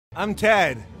I'm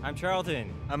Ted. I'm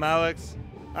Charlton. I'm Alex.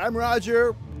 I'm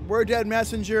Roger. We're Dead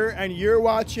Messenger, and you're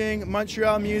watching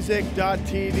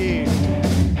MontrealMusic.tv.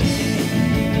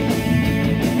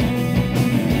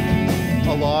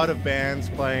 A lot of bands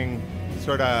playing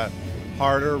sort of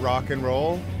harder rock and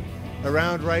roll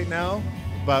around right now,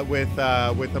 but with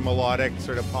a melodic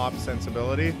sort of pop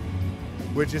sensibility,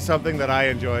 which is something that I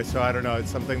enjoy. So I don't know,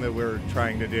 it's something that we're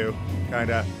trying to do, kind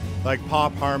of like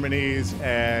pop harmonies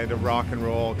and a rock and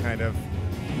roll kind of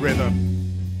rhythm.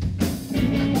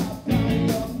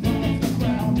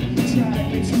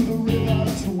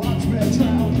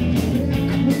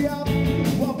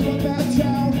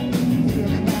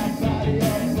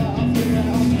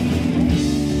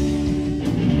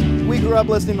 We grew up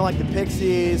listening to like the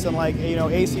Pixies and like, you know,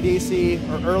 AC/DC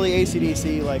or early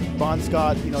AC/DC, like Bon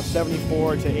Scott, you know,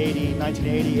 74 to 80,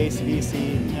 1980 AC/DC,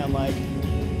 and like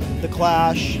The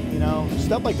Clash, you know,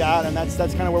 stuff like that. And that's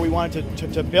kind of where we wanted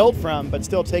to build from, but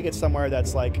still take it somewhere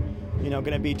that's like, you know,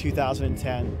 going to be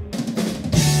 2010.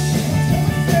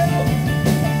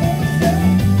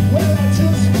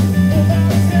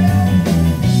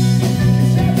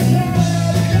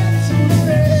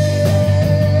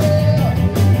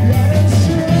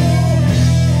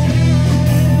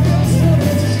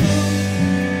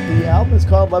 The album is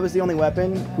called Love Is the Only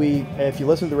Weapon. If you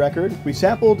listen to the record, we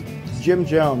sampled Jim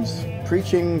Jones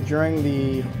preaching during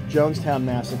the Jonestown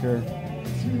Massacre.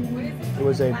 It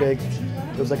was like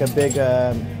a big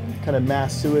kind of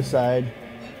mass suicide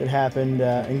that happened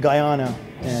in Guyana,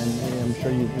 and I'm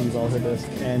sure you've all heard this.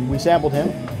 And we sampled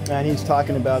him, and he's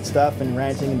talking about stuff and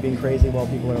ranting and being crazy while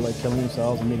people are like killing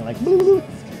themselves and being like, boo, boo.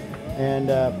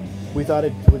 And we thought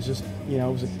it was just, you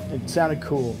know, it sounded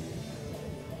cool.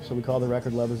 So we call the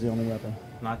record Love Is the Only Weapon.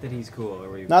 Not that he's cool,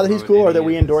 Not that he's cool, or that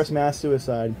we endorse mass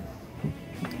suicide.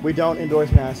 We don't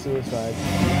endorse mass suicide.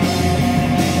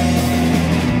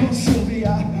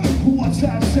 Sylvia, what's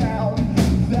that sound?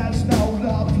 There's no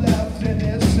love left in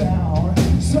this sound.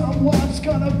 Someone's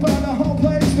gonna burn the whole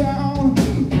place down.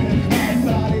 Pick my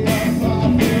body up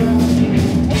off the ground.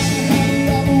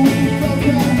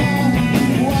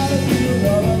 Wanna feel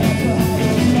love enough to have a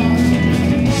song.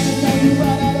 Wanna know you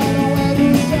right, I don't know where to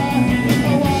start. I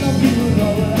wanna feel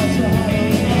love enough to have a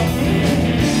song.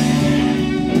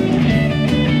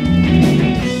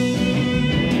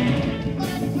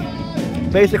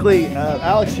 Basically,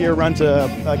 Alex here runs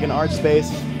like an art space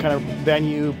kind of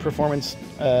venue performance,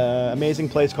 amazing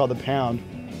place called The Pound,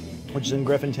 which is in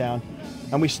Griffintown,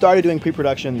 and we started doing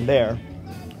pre-production there,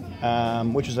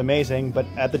 which was amazing. But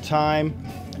at the time,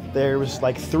 there was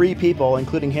like 3 people,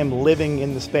 including him, living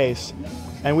in the space,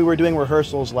 and we were doing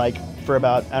rehearsals like for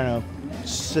about, I don't know,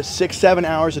 6-7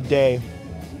 hours a day.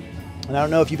 And I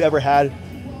don't know if you've ever had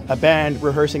a band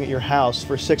rehearsing at your house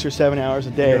for 6 or 7 hours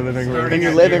a day in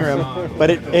your living room, but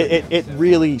it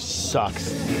really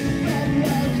sucks.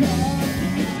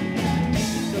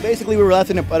 So basically, we were left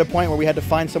at a point where we had to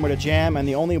find somewhere to jam, and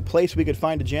the only place we could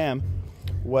find to jam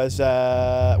was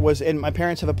in my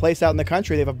parents have a place out in the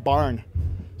country. They have a barn,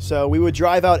 so we would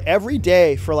drive out every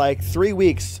day for like 3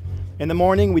 weeks. In the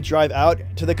morning, we'd drive out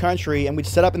to the country and we'd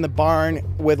set up in the barn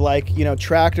with like, you know,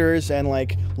 tractors and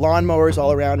like lawnmowers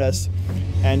all around us,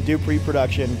 and do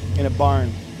pre-production in a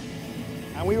barn.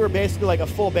 And we were basically like a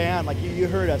full band, like you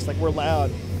heard us, like we're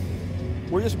loud.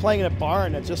 We're just playing in a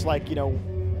barn that's just like, you know,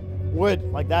 wood,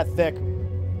 like that thick.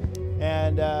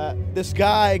 And this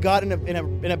guy got in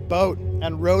a boat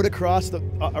and rowed across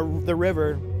the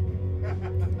river.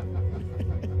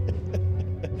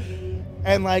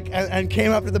 and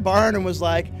came up to the barn and was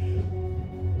like,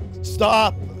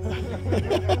 stop.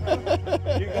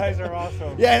 You guys are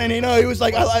awesome. Yeah, and you know, he was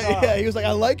like, he was like,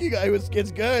 I like you guys.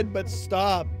 It's good, but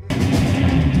stop.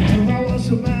 I was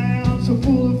a man so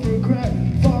full of regret.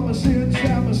 For my sins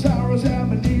and my sorrows and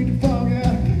my need to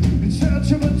forget. In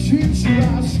search of a teacher,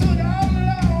 I stood out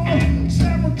alone,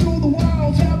 staring through the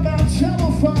walls at my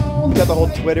telephone. We got the whole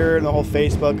Twitter and the whole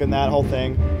Facebook and that whole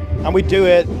thing, and we do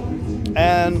it.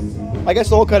 And I guess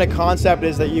the whole kind of concept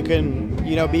is that you can,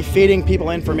 you know, be feeding people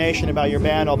information about your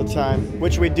band all the time,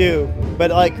 which we do.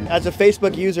 But like as a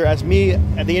Facebook user, as me,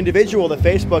 the individual, the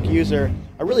Facebook user,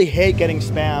 I really hate getting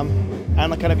spam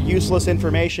and the kind of useless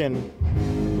information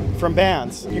from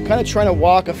bands. You're kind of trying to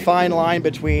walk a fine line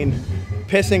between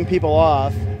pissing people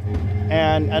off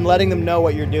and letting them know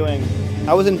what you're doing.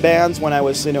 I was in bands when I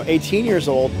was, you know, 18 years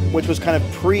old, which was kind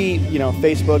of pre, you know,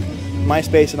 Facebook,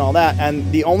 MySpace and all that.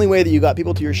 And the only way that you got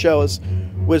people to your shows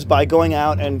was by going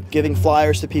out and giving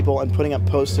flyers to people and putting up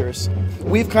posters.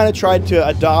 We've kind of tried to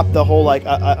adopt the whole like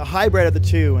a hybrid of the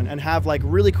two and have like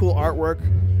really cool artwork,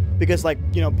 because like,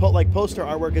 you know, poster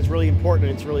artwork is really important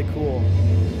and it's really cool.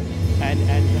 and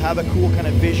to have a cool kind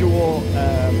of visual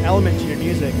element to your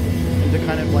music, and to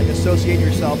kind of like associate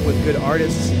yourself with good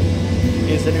artists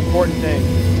is an important thing.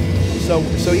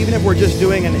 So even if we're just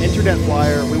doing an internet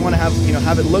flyer, we want to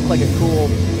have it look like a cool,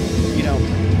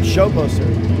 show poster,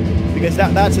 because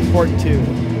that's important too.